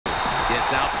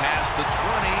Gets out past the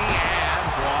 20 and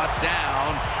brought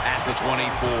down at the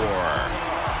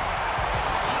 24.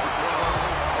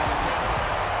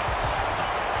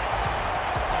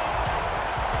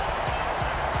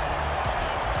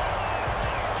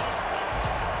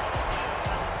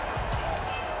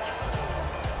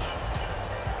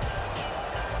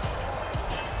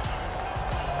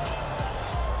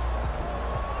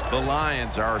 The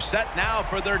Lions are set now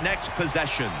for their next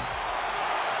possession.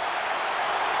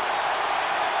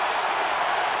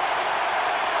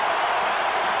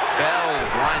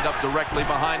 Bell's lined up directly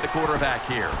behind the quarterback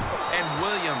here. And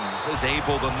Williams is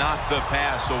able to knock the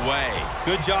pass away.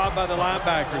 Good job by the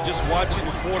linebacker. Just watching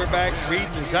the quarterback, reading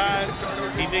his eyes.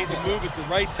 He made the move at the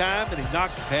right time, and he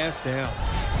knocked the pass down.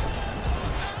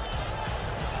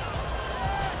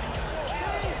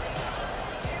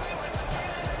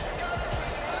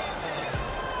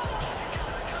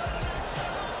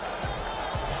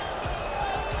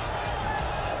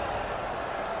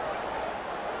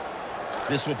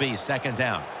 This will be second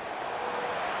down.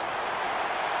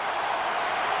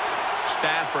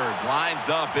 Stafford lines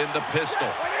up in the pistol.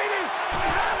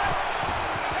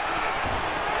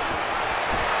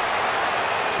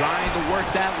 Trying to work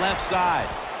that left side.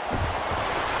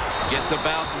 Gets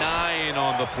about 9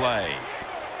 on the play.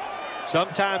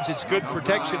 Sometimes it's good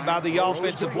protection by the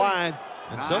offensive line,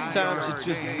 and sometimes it's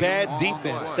just bad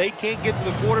defense. They can't get to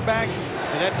the quarterback,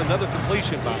 and that's another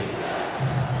completion by him.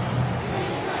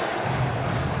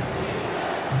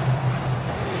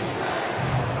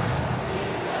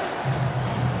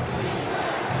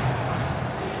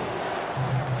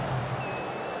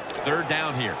 Third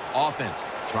down here. Offense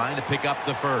trying to pick up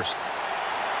the first.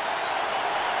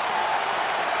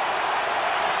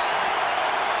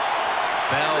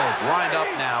 Bell's lined up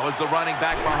now as the running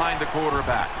back behind the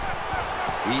quarterback.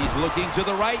 He's looking to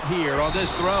the right here on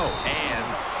this throw. And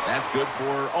that's good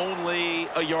for only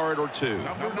a yard or 2.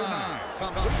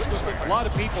 A lot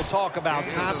of people talk about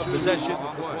time of possession.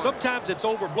 Sometimes it's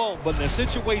overblown, but in a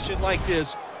situation like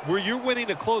this, where you're winning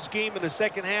a close game in the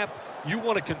second half, you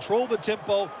want to control the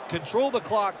tempo, control the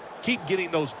clock, keep getting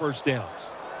those first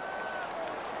downs.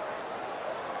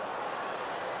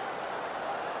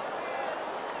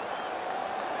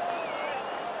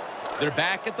 They're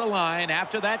back at the line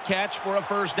after that catch for a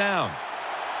first down.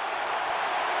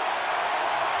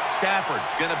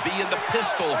 Stafford's going to be in the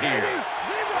pistol here.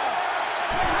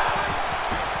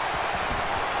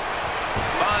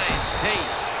 Finds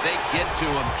Tate. They get to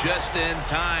him just in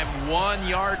time, 1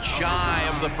 yard shy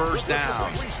of the first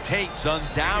down. Tate's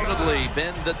undoubtedly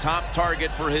been the top target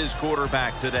for his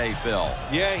quarterback today, Phil.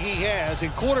 Yeah, he has.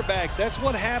 And quarterbacks, that's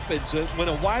what happens. When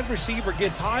a wide receiver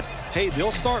gets hot, hey,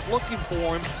 they'll start looking for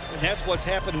him, and that's what's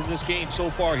happened in this game so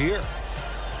far here.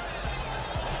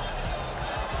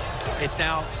 It's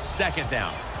now second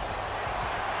down.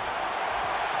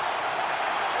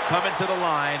 Coming to the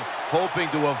line, hoping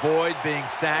to avoid being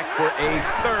sacked for a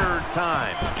third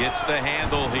time. Gets the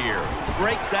handle here.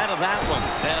 Breaks out of that one.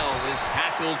 Bell is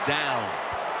tackled down.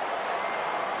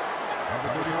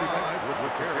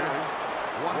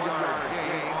 1 yard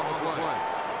gain on the play.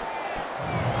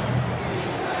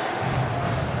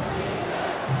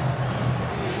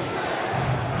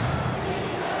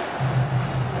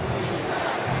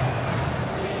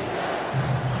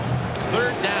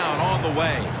 Third down on the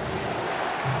way.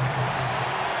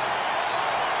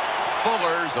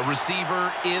 Fuller's a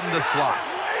receiver in the slot.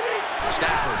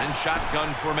 Stafford in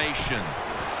shotgun formation.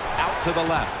 Out to the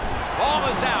left. Ball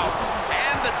is out,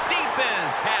 and the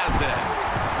defense has it.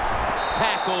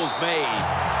 Tackles made.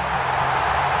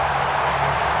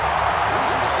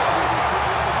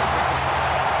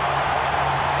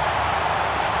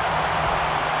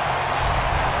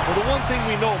 Well, the one thing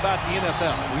we know about the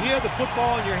NFL, when you have the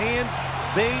football in your hands,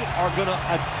 they are going to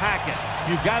attack it.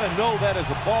 You got to know that as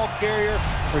a ball carrier,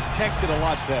 protect it a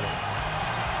lot better.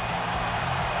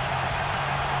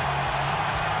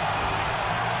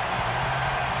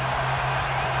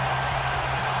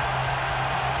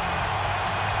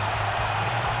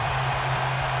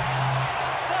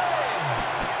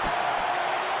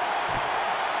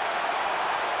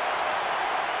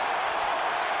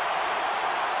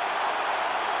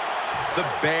 The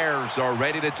Bears are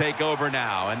ready to take over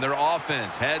now, and their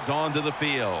offense heads onto the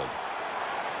field.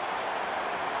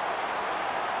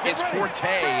 It's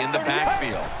Forte in the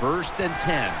backfield. 1st and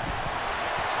 10.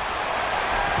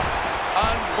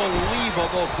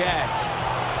 Unbelievable catch.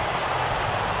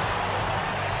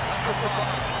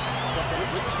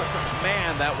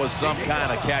 Man, that was some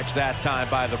kind of catch that time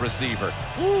by the receiver.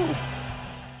 Woo.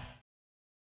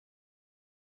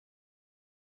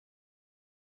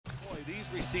 Boy, these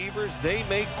receivers, they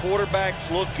make quarterbacks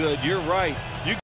look good. You're right. You